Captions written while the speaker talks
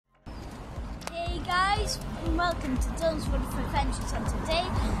guys, and welcome to Dylan's Wonderful Adventures, and today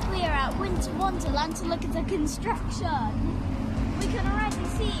we are at Wonderland to look at the construction. We can already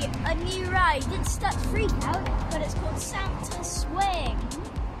see a new ride. It's Start Freak Out, but it's called Santa Swing.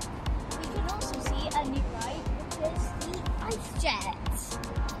 We can also see a new ride, which is the Ice Jet.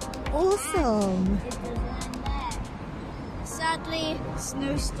 Awesome! And it doesn't end there. Sadly,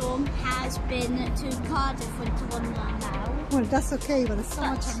 snowstorm has been to Cardiff Winter Wonderland now. Well, that's okay, but there's so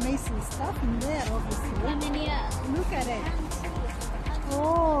much amazing stuff in there, obviously. And then here, look at it.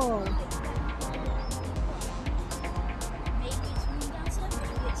 Oh! Maybe it's moving down so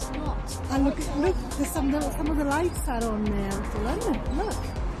maybe it's not. And look, there's some of the lights are on there, Dylan.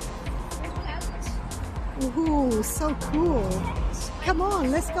 Look. Ooh, so cool. Come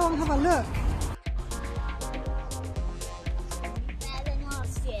on, let's go and have a look. Better than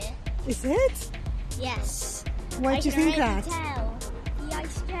last year. Is it? Yes. Why do you think that? Tell. The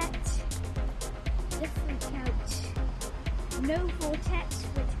Ice Jet, the Freak Out, no vortex,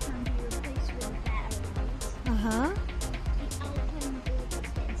 which can be replaced with batteries. Uh-huh. The Alpine board is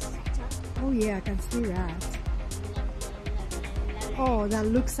getting set up. Oh yeah, I can see that. Oh, that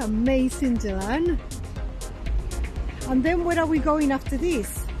looks amazing, Dylan. And then where are we going after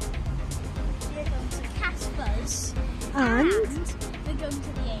this? We're going to Casper's. And we're going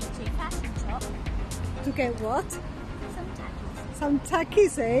to the AJ fashion shop. to get what? Some tackies. Some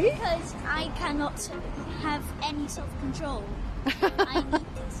tackies, eh? Because I cannot have any self-control. I need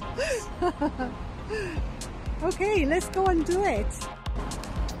this. Okay, let's go and do it.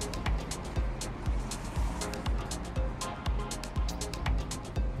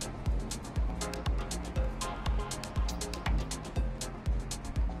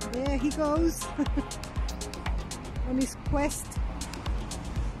 There he goes on his quest.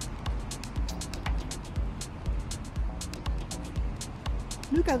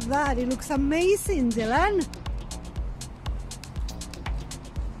 Look at that, it looks amazing, Dylan.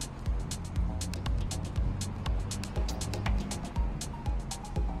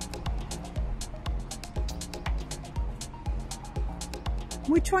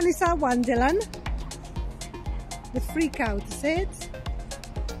 Which one is that one, Dylan? The Freak Out, is it?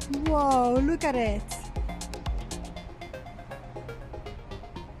 Whoa, look at it.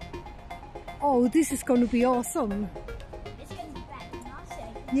 Oh, this is going to be awesome. It's going to be better than last year.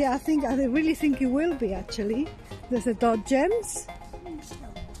 Yeah, I really think it will be, actually. There's a Dodge Gems.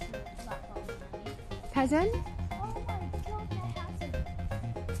 Pardon? Oh my god, there has it.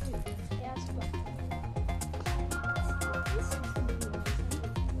 It has got. This is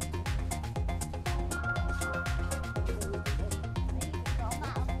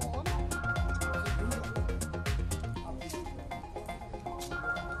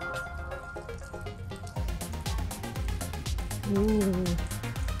Ooh.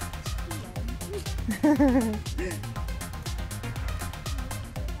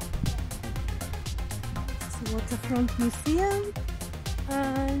 It's Waterfront Museum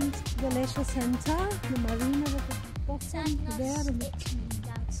and the Leisure Centre, the marina at the bottom there.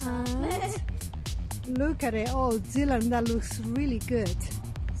 And look at it. Oh, Dylan, that looks really good.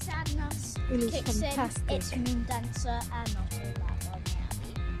 Sadness It looks kicks fantastic. in. It's Moon Dancer and not all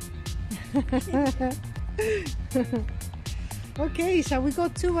that one, Okay, shall we go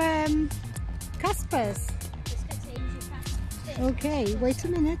to Casper's? Let's go to AJ Fashion. Okay, wait a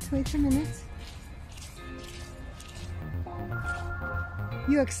minute.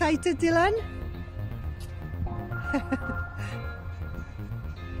 You excited, Dylan?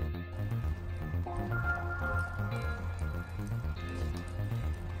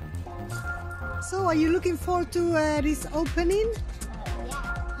 So, are you looking forward to this opening?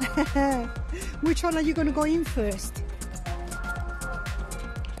 Yeah. Which one are you going to go in first?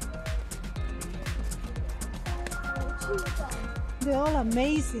 They're all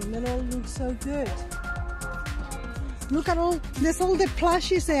amazing. They all look so good. Look at all, there's all the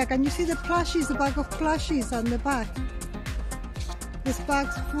plushies there. Can you see the plushies, the bag of plushies on the back? There's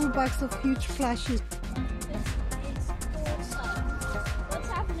bags, full bags of huge plushies. This is awesome. What's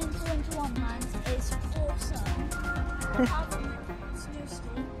happening to Winter Wonderland is awesome. Apart from the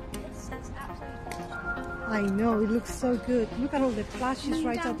snowstorm, this is absolutely awesome. I know, it looks so good. Look at all the plushies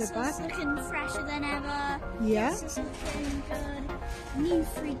right at the back. It's looking fresher than ever. Yeah. This is looking good. New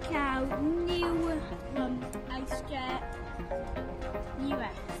Freak Out, new Ice Jet, new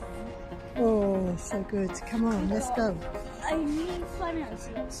everything. Oh, so good. Come on, let's go. A new Fun House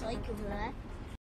looks like over there.